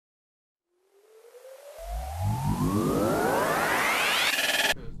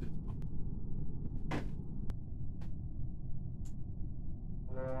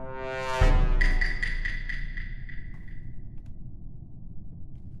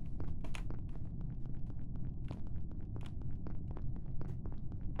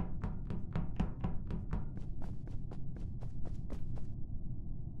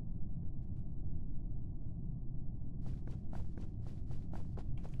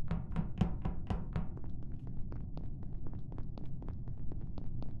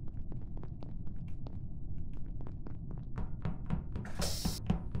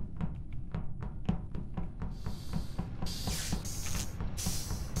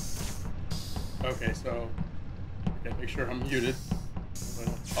Okay, so okay, make sure I'm muted. So I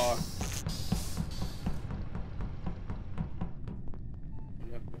don't talk. See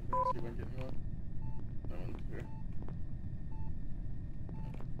if I can get you on. No one's here.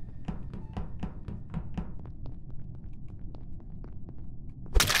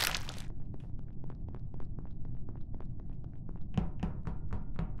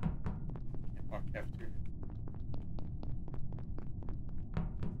 Can't walk cafeteria.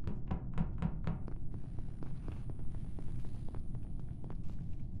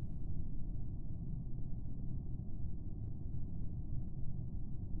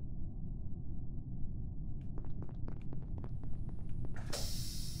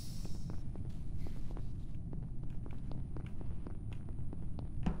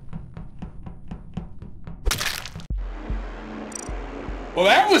 Well,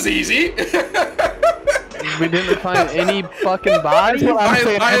 that was easy. We didn't find any fucking bodies. I'm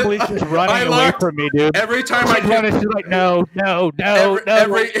saying Emily's just running away from me, dude. Every time I running, she's like, no.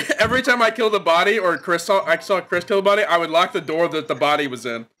 Every time I killed a body or I saw Chris kill a body, I would lock the door that the body was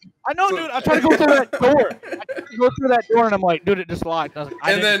in. I know, dude. I tried to go through that door. And I'm like, dude, it just locked. I was like,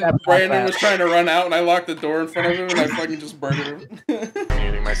 and then Brandon was trying to run out, and I locked the door in front of him, and I fucking just murdered him.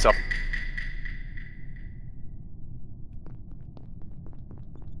 Muting myself.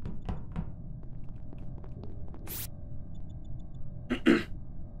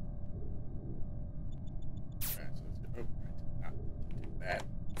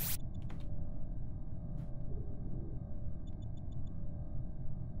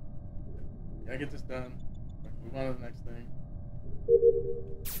 I get this done. Move on to the next thing.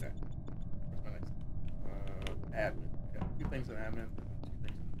 Okay. What's my next? Admin. I got 2 things in admin, 2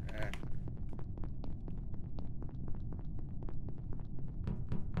 things in act.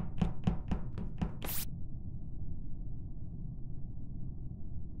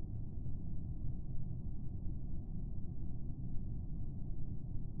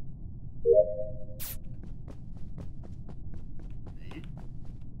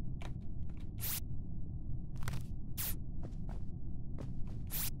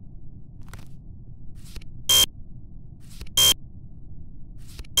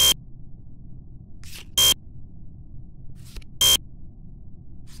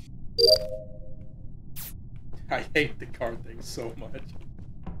 I hate the card thing so much.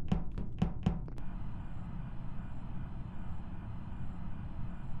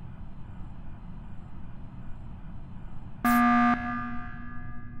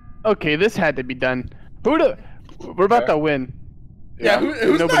 Okay, this had to be done. We're about to win. Yeah,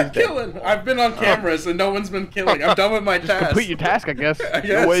 who's not killing? I've been on cameras and no one's been killing. I'm done with my task. Complete your task, I guess. I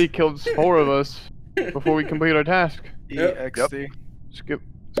guess. No way you killed 4 of us before we complete our task. EXD. Skip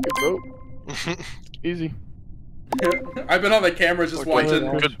vote. Easy. I've been on the cameras just watching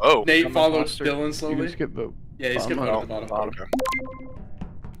Nate follow Dylan slowly. You can skip vote. Yeah, he skipped vote at the bottom. Okay.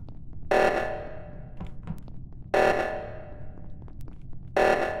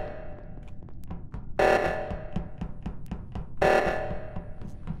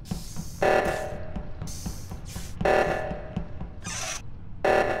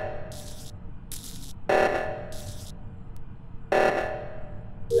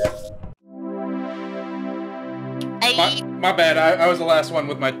 My bad, I was the last one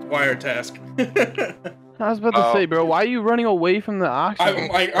with my wire task. I was about to say, bro, why are you running away from the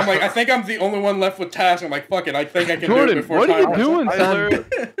oxygen? I'm like, I think I'm the only one left with tasks. I'm like, fuck it, I think I can Jordan, do it before what time. are you doing, son?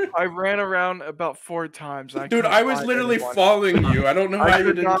 I ran around about 4 times. Dude, I was literally following you. I don't know why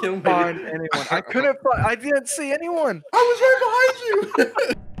you didn't kill me. Find anyone. I couldn't find. I didn't see anyone. I was right behind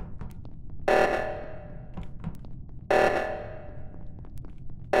you.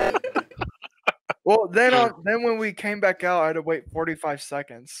 Well, then when we came back out, I had to wait 45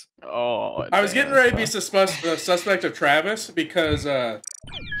 seconds. Oh, I was getting ready to be suspect of Travis because when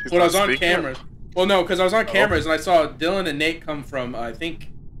I was on cameras. Well, no, because I was on cameras and I saw Dylan and Nate come from I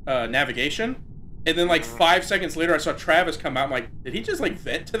think navigation, and then like 5 seconds later I saw Travis come out. I'm like, did he just like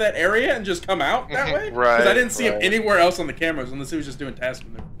vent to that area and just come out that way? Right. Because I didn't see him anywhere else on the cameras unless he was just doing tasks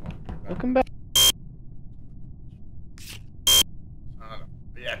from there. Welcome back.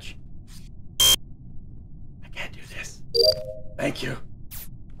 Bitch. I can't do this. Thank you.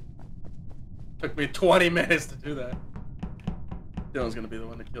 Took me 20 minutes to do that. Dylan's gonna be the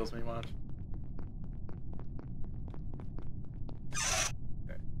one that kills me, watch.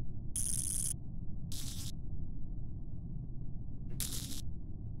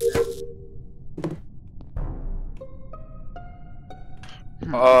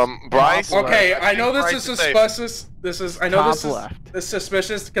 Bryce. Okay, I know this is suspicious. I know Top this left. is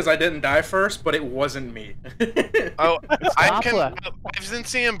suspicious because I didn't die first, but it wasn't me. I've been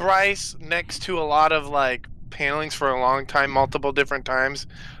seeing Bryce next to a lot of like panelings for a long time, multiple different times.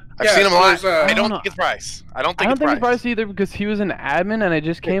 I've seen him a lot. I don't think it's Bryce. I don't think it's Bryce either because he was an admin and I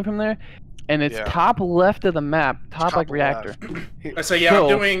just came from there, and it's top left of the map, top like reactor. So yeah, I'm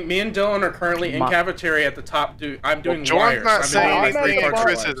doing. Me and Dylan are currently in cafeteria at the top. I'm doing Jordan's wires. not saying anything, and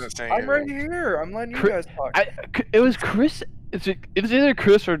Chris isn't saying I'm right here. I'm letting you guys talk. It was Chris. It's either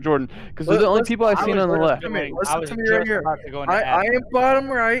Chris or Jordan because they're the only people I've seen on the left. Listen to me right here. I am bottom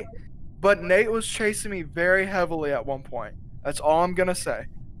right, but Nate was chasing me very heavily at one point. That's all I'm gonna say.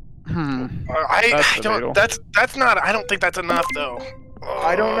 I don't. That's not. I don't think that's enough though.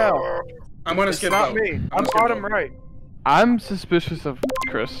 I don't know. I'm gonna skip. Not me. I'm bottom right. I'm suspicious of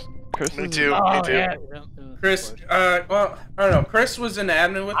Chris. Me too. Me too. Yeah. Chris. Well, I don't know. Chris was an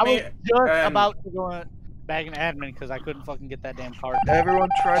admin with me. I was just about to go back in admin because I couldn't fucking get that damn card. Everyone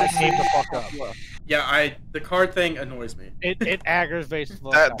try to save the fuck up. Yeah, the card thing annoys me. It aggravates the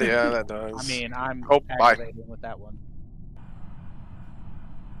fuck that. out. Yeah, that does. I mean, I'm bye. aggravated with that one.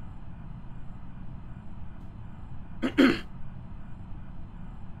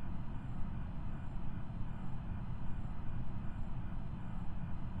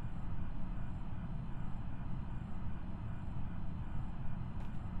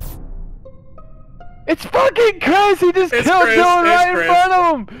 It's fucking Chris! He just killed Dylan right in front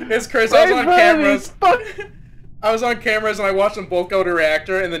of him! It's Chris, I was on cameras. I was on cameras and I watched them both go to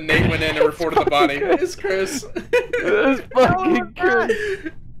reactor and then Nate went in and reported the body. It's Chris. It's fucking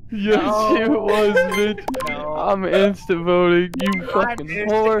Chris. Yes, it was, bitch. No. I'm instant voting. You fucking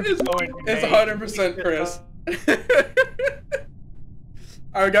whore. It's 100% Chris.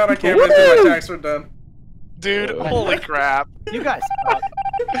 I got on camera until my tags were done. Dude, holy crap. You guys suck.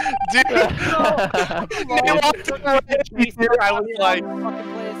 Dude, I was like,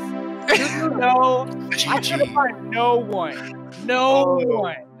 no, I should have find no one. No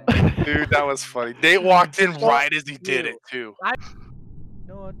one. Dude, that was funny. Nate walked in right as he did it, too. You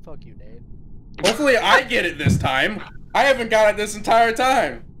know what? Fuck you, Nate. Hopefully I get it this time. I haven't got it this entire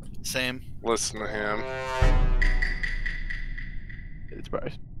time. Same. Listen to him. It's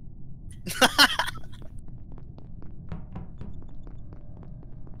Bryce.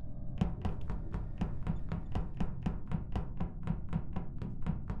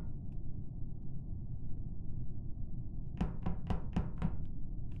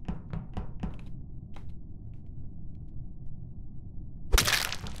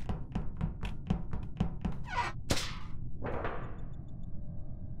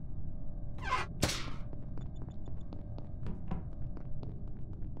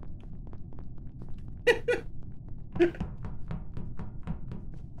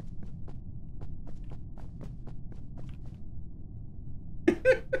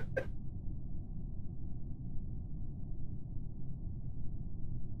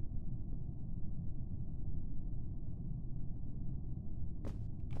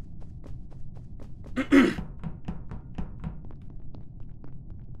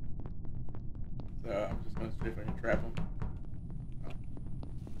 I'm just gonna see if I can trap him.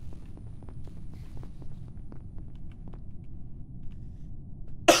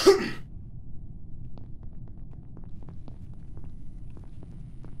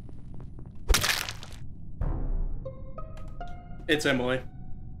 It's Emily.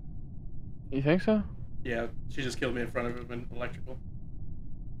 You think so? Yeah, she just killed me in front of him in electrical.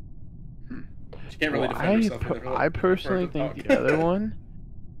 She can't really defend herself. I personally think the other one.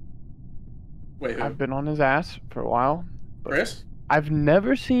 Wait, who? I've been on his ass for a while. Chris? I've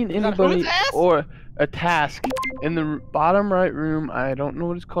never seen anybody or a task in the bottom right room. I don't know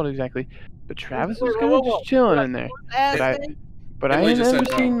what it's called exactly, but Travis was kind of just chilling in there. But I ain't never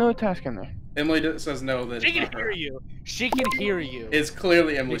seen no task in there. Emily says no. That she can hear you. She can hear you. It's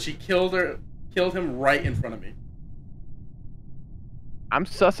clearly Emily. She killed him right in front of me. I'm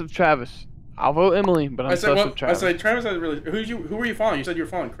sus of Travis. I'll vote Emily, but I'm sus of Travis. I said Travis. Who were you following? You said you were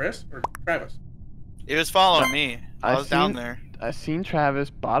following Chris or Travis? He was following me. I was down there. I seen Travis,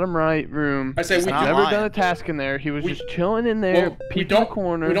 bottom right room. I say we've never done a task in there. He was just chilling in there, peeking the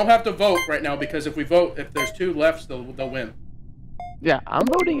corner. We don't have to vote right now because if we vote, if there's two left, they'll win. Yeah, I'm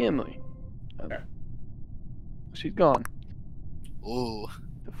voting Emily. Okay. She's gone. Ooh.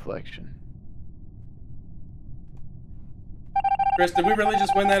 Deflection. Chris, did we really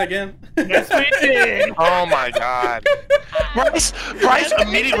just win that again? Yes, we did. Oh my God. Bryce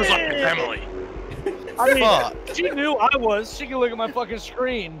immediately was like Emily. I mean, she knew I was. She could look at my fucking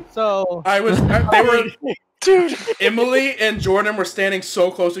screen. So they were. Dude, Emily and Jordan were standing so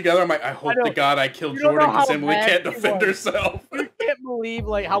close together. I'm like, I hope to God I killed Jordan because Emily can't defend herself. You can't believe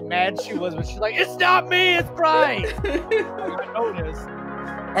like how mad she was when she's like, "It's not me, it's Bryce." I noticed.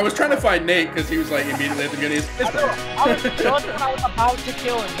 I was trying to find Nate because he was like immediately at the beginning. I was just when I was about to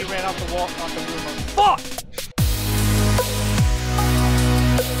kill him, he ran out the wall on the room. Fuck!